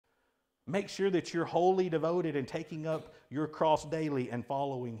Make sure that you're wholly devoted and taking up your cross daily and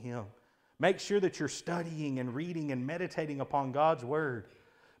following Him. Make sure that you're studying and reading and meditating upon God's Word.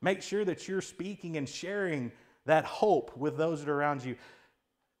 Make sure that you're speaking and sharing that hope with those that are around you.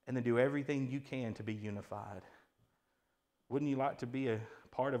 And then do everything you can to be unified. Wouldn't you like to be a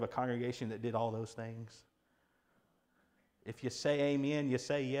part of a congregation that did all those things? If you say amen, you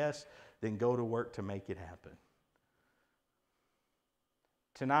say yes, then go to work to make it happen.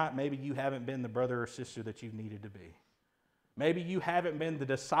 Tonight, maybe you haven't been the brother or sister that you've needed to be. Maybe you haven't been the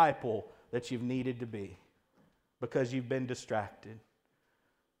disciple that you've needed to be because you've been distracted.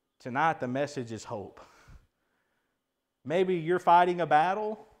 Tonight, the message is hope. Maybe you're fighting a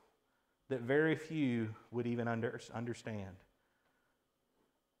battle that very few would even understand.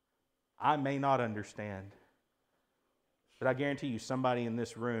 I may not understand, but I guarantee you somebody in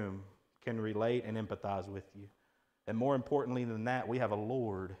this room can relate and empathize with you. And more importantly than that, we have a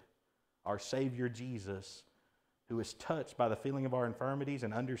Lord, our Savior Jesus, who is touched by the feeling of our infirmities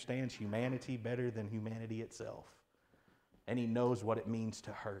and understands humanity better than humanity itself. And He knows what it means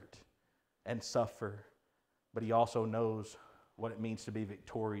to hurt and suffer, but He also knows what it means to be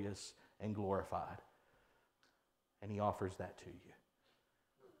victorious and glorified. And He offers that to you.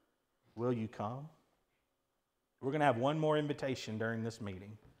 Will you come? We're going to have one more invitation during this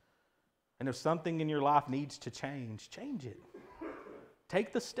meeting. And if something in your life needs to change it.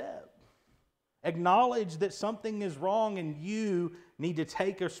 Take the step. Acknowledge that something is wrong and you need to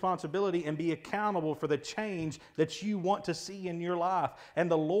take responsibility and be accountable for the change that you want to see in your life.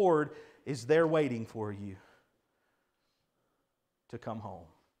 And the Lord is there waiting for you to come home.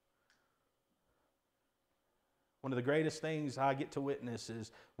 One of the greatest things I get to witness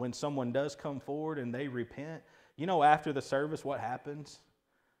is when someone does come forward and they repent. You know, after the service, what happens?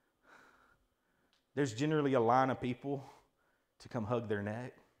 There's generally a line of people to come hug their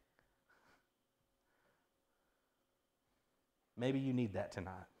neck. Maybe you need that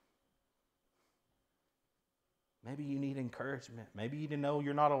tonight. Maybe you need encouragement. Maybe you need to know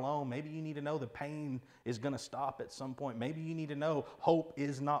you're not alone. Maybe you need to know the pain is going to stop at some point. Maybe you need to know hope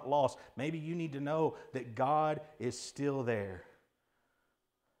is not lost. Maybe you need to know that God is still there.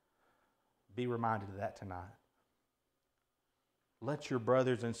 Be reminded of that tonight. Let your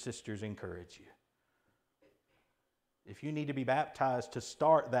brothers and sisters encourage you. If you need to be baptized to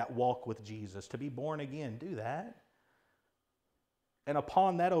start that walk with Jesus, to be born again, do that. And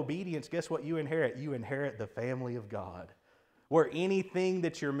upon that obedience, guess what you inherit? You inherit the family of God, where anything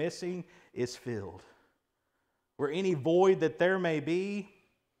that you're missing is filled. Where any void that there may be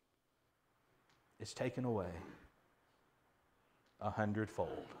is taken away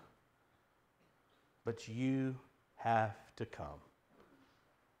 100-fold. But you have to come.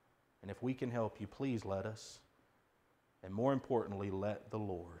 And if we can help you, please let us. And more importantly, let the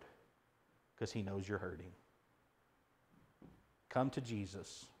Lord, because He knows you're hurting. Come to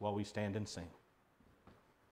Jesus while we stand and sing.